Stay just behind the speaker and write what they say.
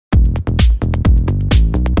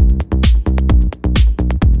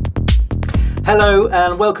Hello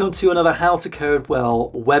and welcome to another How to Code Well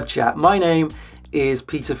web chat. My name is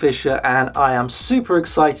Peter Fisher and I am super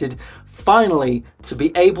excited finally to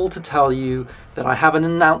be able to tell you that I have an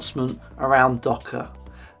announcement around Docker.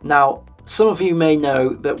 Now, some of you may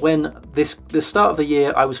know that when the start of the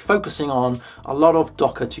year I was focusing on a lot of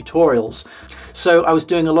Docker tutorials. So I was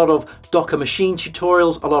doing a lot of Docker machine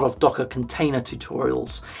tutorials, a lot of Docker container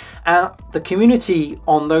tutorials, and the community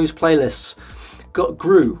on those playlists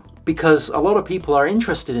grew because a lot of people are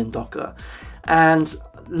interested in Docker and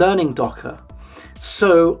learning Docker.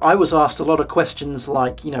 So I was asked a lot of questions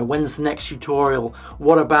like, when's the next tutorial?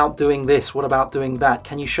 What about doing this? What about doing that?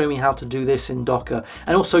 Can you show me how to do this in Docker?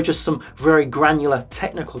 And also just some very granular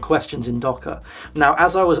technical questions in Docker. Now,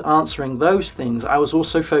 as I was answering those things, I was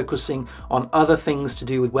also focusing on other things to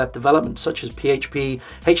do with web development, such as PHP,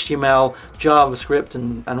 HTML, JavaScript,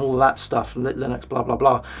 and all of that stuff, Linux, blah, blah,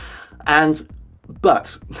 blah.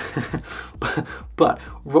 But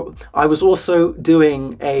I was also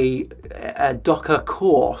doing a Docker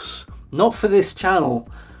course, not for this channel,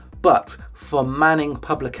 but for Manning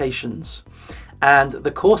Publications. And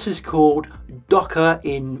the course is called Docker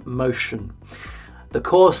in Motion. The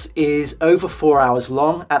course is over 4 hours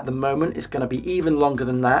long at the moment. It's going to be even longer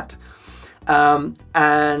than that.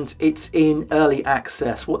 And it's in early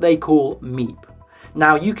access, what they call MEEP.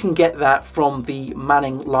 Now you can get that from the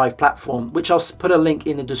Manning Live platform, which I'll put a link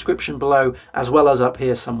in the description below as well as up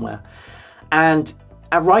here somewhere. And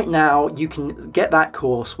right now you can get that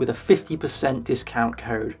course with a 50% discount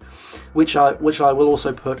code, which I will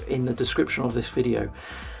also put in the description of this video.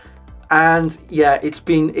 And yeah, it's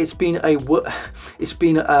been a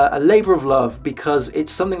labor of love because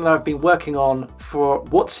it's something that I've been working on for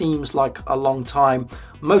what seems like a long time.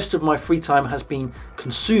 Most of my free time has been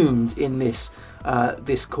consumed in this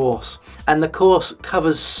course, and the course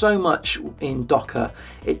covers so much in Docker.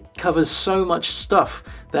 It covers so much stuff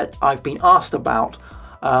that I've been asked about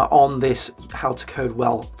on this How to Code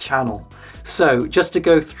Well channel. So just to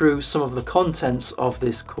go through some of the contents of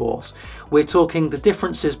this course, we're talking the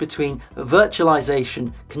differences between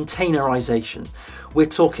virtualization, containerization. We're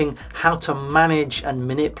talking how to manage and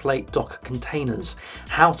manipulate Docker containers,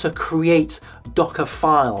 how to create Docker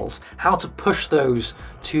files, how to push those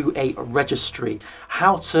to a registry,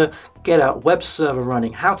 how to get a web server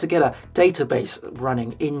running, how to get a database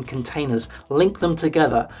running in containers, link them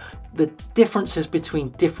together, the differences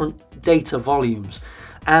between different data volumes,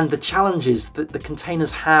 and the challenges that the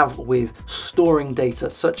containers have with storing data,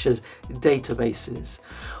 such as databases.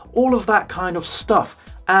 All of that kind of stuff,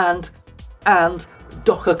 and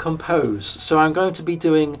Docker Compose. So I'm going to be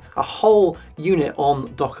doing a whole unit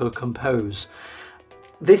on Docker Compose.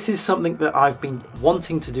 This is something that I've been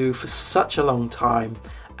wanting to do for such a long time,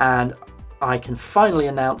 and I can finally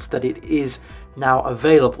announce that it is now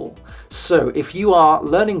available. So if you are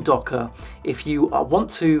learning Docker, if you want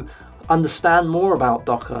to understand more about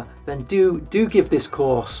Docker, then do give this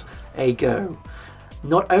course a go.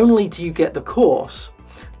 Not only do you get the course,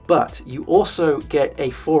 but you also get a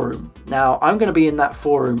forum. Now I'm going to be in that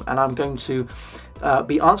forum and I'm going to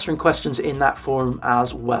be answering questions in that forum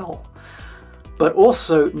as well. But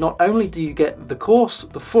also, not only do you get the course,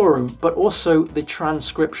 the forum, but also the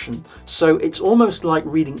transcription. So it's almost like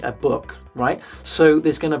reading a book, right? So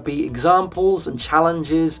there's going to be examples and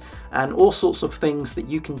challenges and all sorts of things that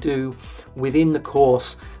you can do within the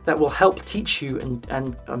course that will help teach you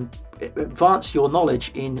and advance your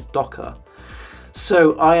knowledge in Docker.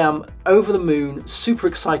 So I am over the moon, super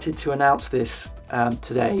excited to announce this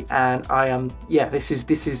today, and I am, yeah, this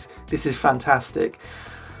is fantastic.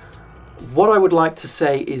 What I would like to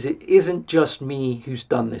say is it isn't just me who's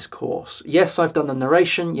done this course. Yes, I've done the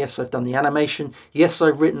narration, yes, I've done the animation, yes,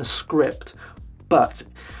 I've written the script, but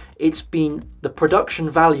it's been, the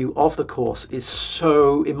production value of the course is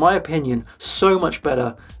so, in my opinion, so much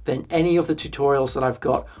better than any of the tutorials that I've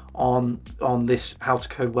got on this How to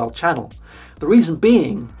Code Well channel. The reason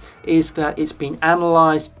being is that it's been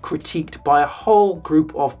analyzed, critiqued by a whole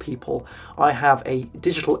group of people. I have a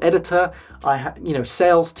digital editor, I have,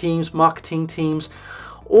 sales teams, marketing teams,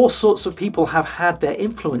 all sorts of people have had their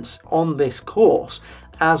influence on this course,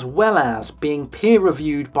 as well as being peer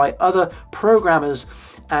reviewed by other programmers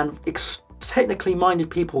and technically minded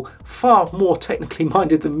people, far more technically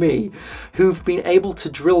minded than me, who've been able to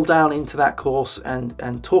drill down into that course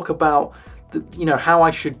and talk about how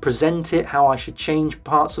I should present it, how I should change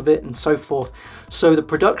parts of it, and so forth. So the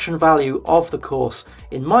production value of the course,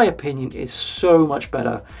 in my opinion, is so much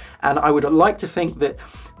better, and I would like to think that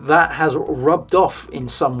that has rubbed off in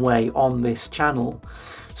some way on this channel.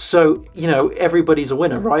 So everybody's a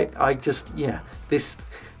winner, right?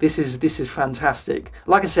 This is fantastic.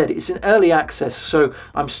 Like I said, it's in early access, so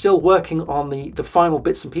I'm still working on the final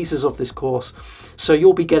bits and pieces of this course, so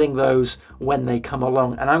you'll be getting those when they come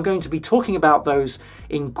along, and I'm going to be talking about those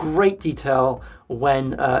in great detail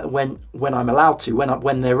when I'm allowed to,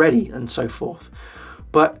 when they're ready, and so forth.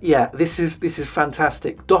 But yeah, this is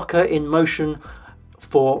fantastic. Docker in Motion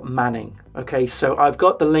for Manning. Okay, so I've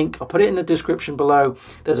got the link. I'll put it in the description below.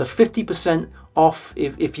 There's a 50% off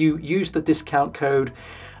if you use the discount code.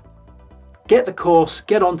 Get the course,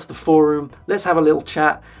 get onto the forum, let's have a little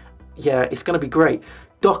chat. Yeah, it's going to be great.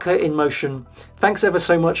 Docker in Motion. Thanks ever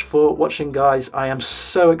so much for watching, guys. I am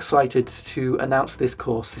so excited to announce this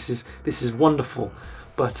course. This is wonderful.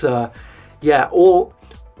 But yeah, all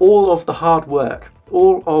of the hard work,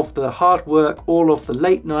 all of the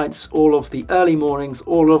late nights, all of the early mornings,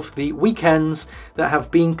 all of the weekends that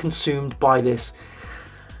have been consumed by this.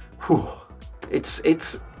 Whew,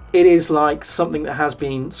 it is like something that has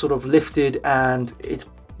been sort of lifted, and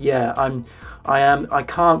I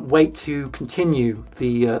can't wait to continue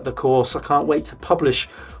the course. I can't wait to publish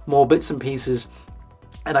more bits and pieces,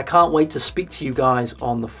 and I can't wait to speak to you guys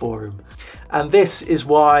on the forum. And this is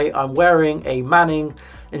why I'm wearing a Manning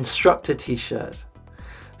instructor t-shirt.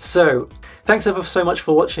 So thanks ever so much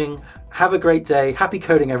for watching. Have a great day. Happy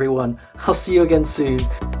coding, everyone. I'll see you again soon.